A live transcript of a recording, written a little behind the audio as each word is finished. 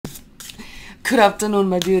Good afternoon,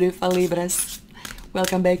 my beautiful Libras.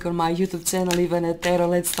 Welcome back on my YouTube channel, Ivana Tarot.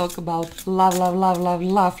 Let's talk about love, love, love, love,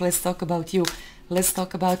 love. Let's talk about you. Let's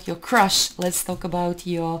talk about your crush. Let's talk about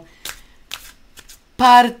your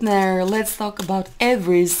partner. Let's talk about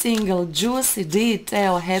every single juicy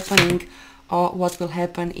detail happening or what will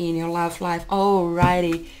happen in your love life.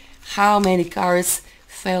 Alrighty, how many cards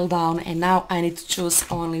fell down and now I need to choose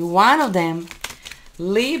only one of them.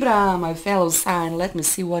 Libra, my fellow sign, let me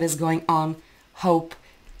see what is going on. Hope.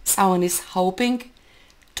 Someone is hoping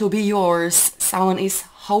to be yours. Someone is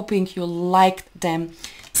hoping you like them.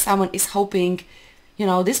 Someone is hoping, you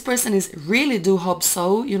know, this person is really do hope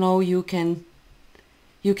so, you know, you can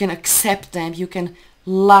accept them, you can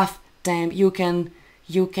love them, you can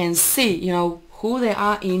see, you know, who they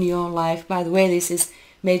are in your life. By the way, this is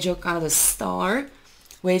major card of star,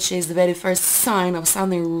 which is the very first sign of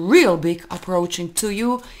something real big approaching to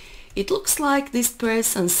you. It looks like this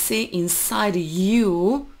person see inside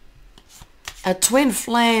you a twin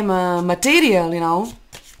flame material, you know.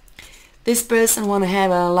 This person want to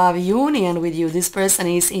have a love union with you. This person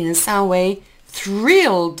is in some way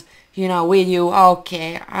thrilled, you know, with you.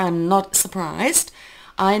 Okay, I'm not surprised.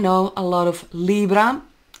 I know a lot of Libra.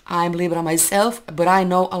 I'm Libra myself, but I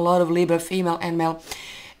know a lot of Libra female and male.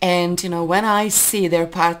 And, you know, when I see their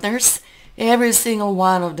partners, every single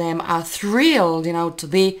one of them are thrilled, you know, to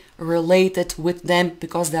be related with them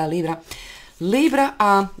because they are Libra. Libra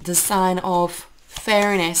are the sign of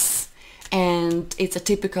fairness, and it's a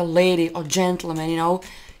typical lady or gentleman, you know.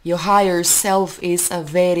 Your higher self is a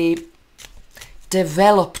very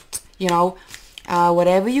developed, you know.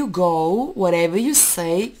 Wherever you go, whatever you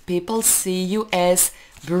say, people see you as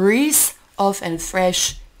breeze of and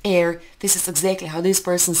fresh air. This is exactly how this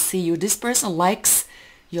person see you. This person likes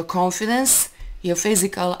your confidence, your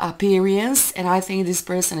physical appearance, and I think this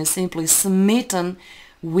person is simply smitten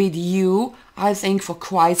with you, I think, for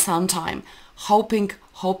quite some time, hoping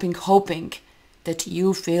that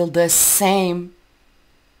you feel the same.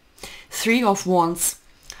 Three of Wands.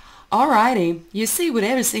 Alrighty, you see, with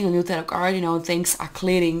every single new tarot card, you know, things are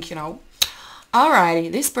clearing, you know.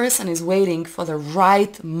 Alrighty, this person is waiting for the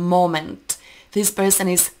right moment. This person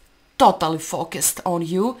is totally focused on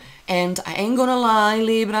you, and I ain't gonna lie,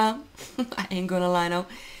 Libra, I ain't gonna lie now.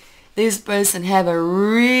 This person have a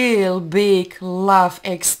real big love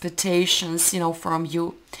expectations, you know, from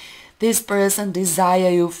you. This person desire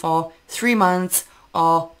you for 3 months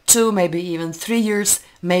or 2, maybe even 3 years,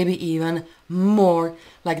 maybe even more.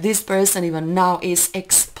 Like this person even now is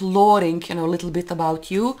exploring, you know, a little bit about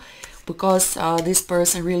you, because this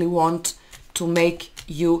person really want to make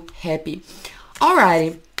you happy.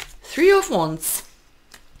 Alrighty, Three of Wands.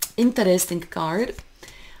 Interesting card.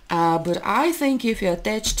 But I think if you're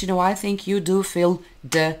attached, you know, I think you do feel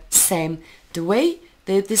the same. The way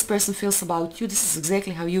that this person feels about you, this is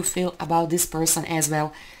exactly how you feel about this person as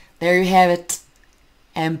well. There you have it,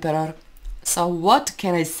 Emperor. So what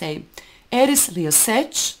can I say? Aries, Leo,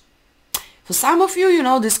 Sag. For some of you, you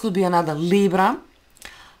know, this could be another Libra.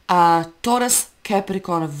 Taurus,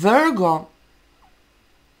 Capricorn, Virgo.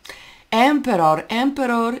 Emperor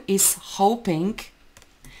is hoping,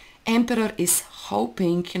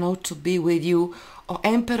 you know, to be with you, or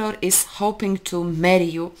Emperor is hoping to marry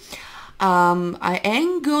you. I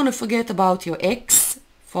ain't gonna forget about your ex.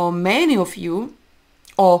 For many of you,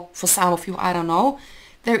 or for some of you, I don't know,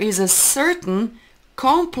 there is a certain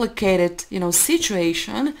complicated, you know,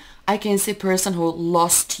 situation. I can see a person who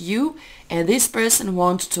lost you, and this person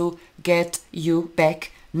wants to get you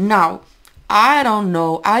back. Now, I don't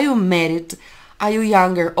know, are you married? Are you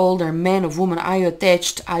younger, older, man or woman? Are you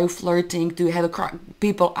attached? Are you flirting? Do you have a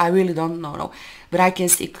people? I really don't know. No. But I can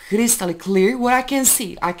see crystal clear what I can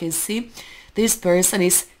see. I can see this person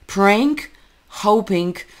is praying,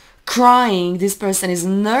 hoping, crying. This person is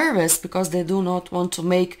nervous because they do not want to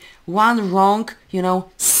make one wrong, you know,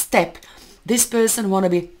 step. This person want to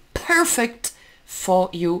be perfect for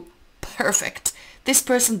you. Perfect. This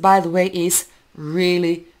person, by the way, is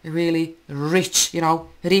really rich, you know,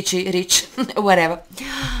 rich, whatever.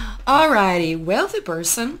 Alrighty, wealthy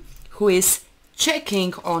person who is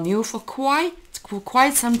checking on you for quite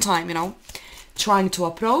some time, you know, trying to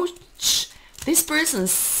approach. This person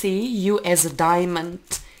see you as a diamond,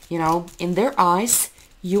 you know, in their eyes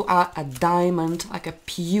you are a diamond, like a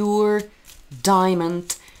pure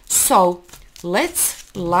diamond. So let's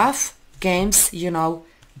love games, you know,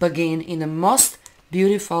 begin in the most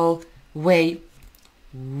beautiful way.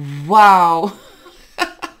 Wow.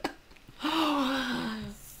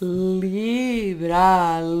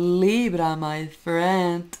 Libra, my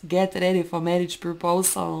friend, get ready for marriage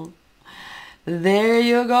proposal. There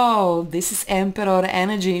you go. This is Emperor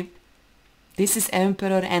energy. This is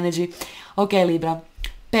Emperor energy. Okay, Libra,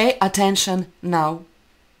 pay attention now.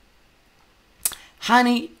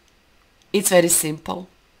 Honey, it's very simple.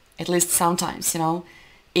 At least sometimes, you know.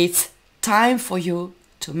 It's time for you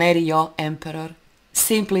to marry your Emperor.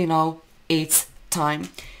 Simply know it's time.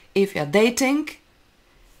 If you're dating,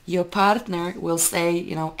 your partner will say,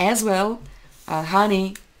 you know, as well,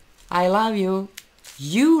 honey, I love you,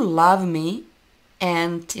 you love me,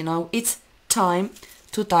 and, you know, it's time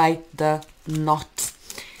to tie the knot.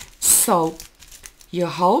 So, your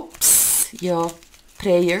hopes, your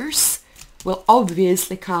prayers will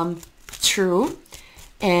obviously come true,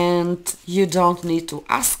 and you don't need to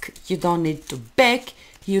ask, you don't need to beg,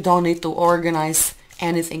 you don't need to organize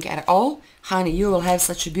anything at all. Honey, you will have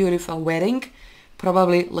such a beautiful wedding,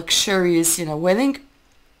 probably luxurious, you know, wedding.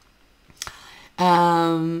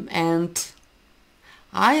 And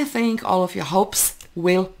I think all of your hopes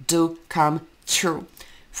will do come true.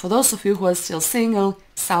 For those of you who are still single,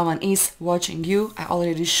 someone is watching you. I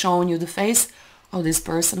already shown you the face of this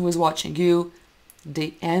person who is watching you.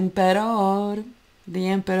 The Emperor. The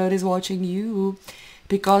Emperor is watching you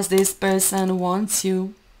because this person wants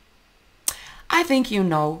you. I think you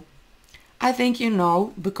know. I think you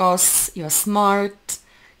know because you're smart,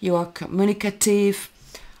 you are communicative,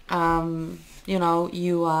 you know,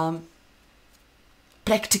 you are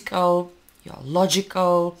practical, you're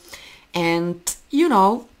logical, and you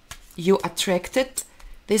know, you attracted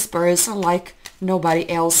this person like nobody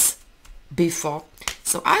else before.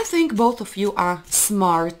 So I think both of you are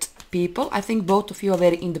smart people. I think both of you are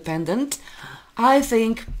very independent. I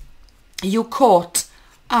think you caught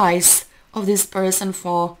eyes of this person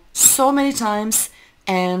for so many times,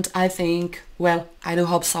 and I think, well, I do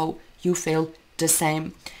hope so, you feel the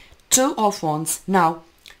same. 2 of Wands, now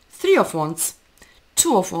 3 of Wands,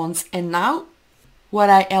 2 of Wands, and now what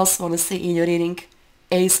I else want to see in your reading,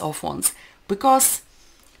 Ace of Wands, because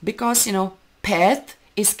you know, path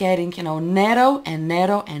is getting, you know, narrow and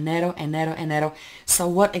narrow and narrow and narrow and narrow. So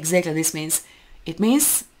what exactly this means? It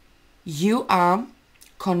means you are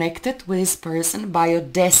connected with this person by your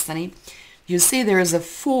destiny. You see there is a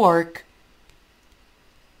fork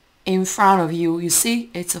in front of you. You see,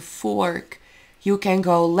 it's a fork. You can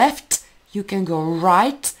go left, you can go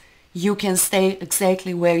right, you can stay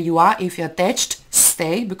exactly where you are. If you're attached,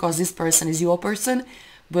 stay, because this person is your person.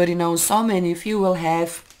 But you know, so many of you will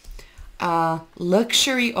have a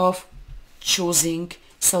luxury of choosing.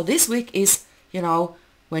 So this week is, you know,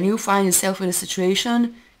 when you find yourself in a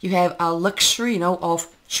situation, you have a luxury, you know, of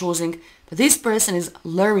choosing. But this person is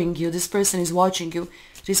luring you, this person is watching you,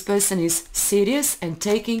 this person is serious and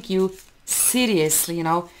taking you seriously, you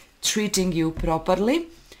know, treating you properly.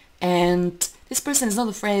 And this person is not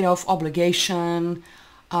afraid of obligation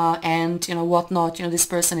and, you know, whatnot. You know, this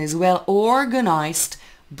person is well organized,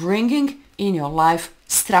 bringing in your life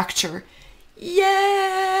structure.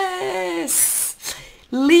 Yes!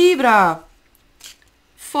 Libra!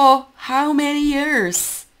 For how many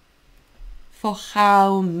years? For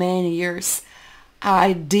how many years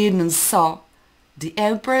I didn't saw the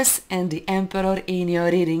Empress and the Emperor in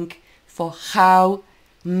your reading? For how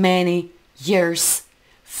many years?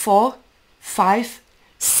 4, 5,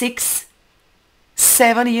 6,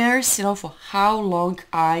 7 years, you know, for how long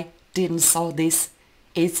I didn't saw this.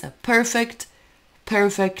 It's a perfect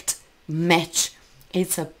match.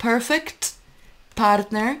 It's a perfect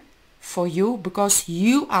partner for you, because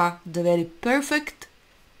you are the very perfect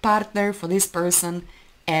partner for this person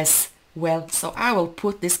as well. So I will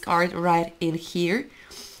put this card right in here,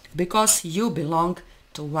 because you belong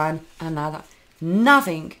to one another.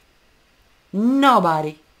 Nothing,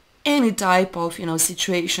 nobody, any type of, you know,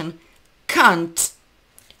 situation can't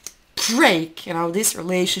break, you know, this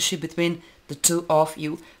relationship between the two of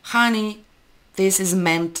you. Honey, this is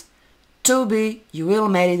meant to be. You will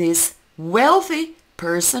marry this wealthy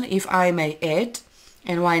person, if I may add.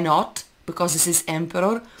 And why not? Because this is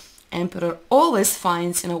Emperor. Emperor always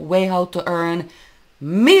finds, you know, way how to earn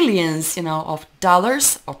millions, you know, of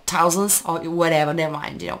dollars or thousands or whatever, never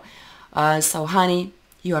mind, you know. So honey,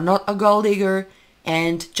 you are not a gold digger,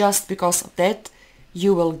 and just because of that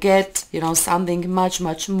you will get, you know, something much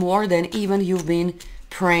more than even you've been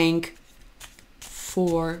praying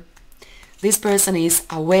for. This person is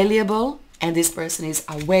available, and this person is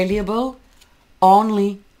available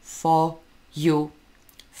only for you,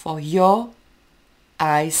 for your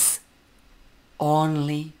eyes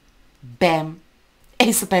only. Bam.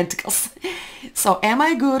 Ace of Pentacles. So am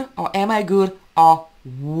I good or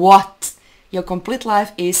what? Your complete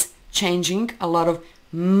life is changing. A lot of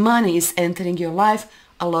money is entering your life.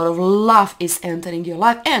 A lot of love is entering your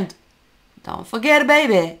life. And don't forget,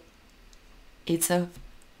 baby, it's a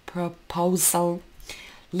proposal.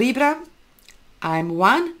 Libra, I'm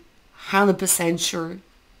 100% sure,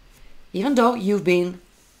 even though you've been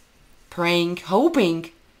praying,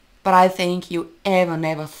 hoping, but I think you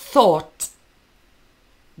never thought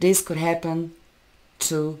this could happen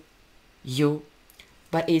to you.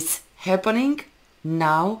 But it's happening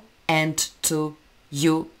now and to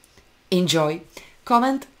you. Enjoy.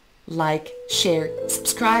 Comment, like, share,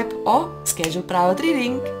 subscribe or schedule private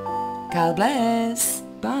reading. God bless.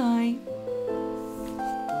 Bye.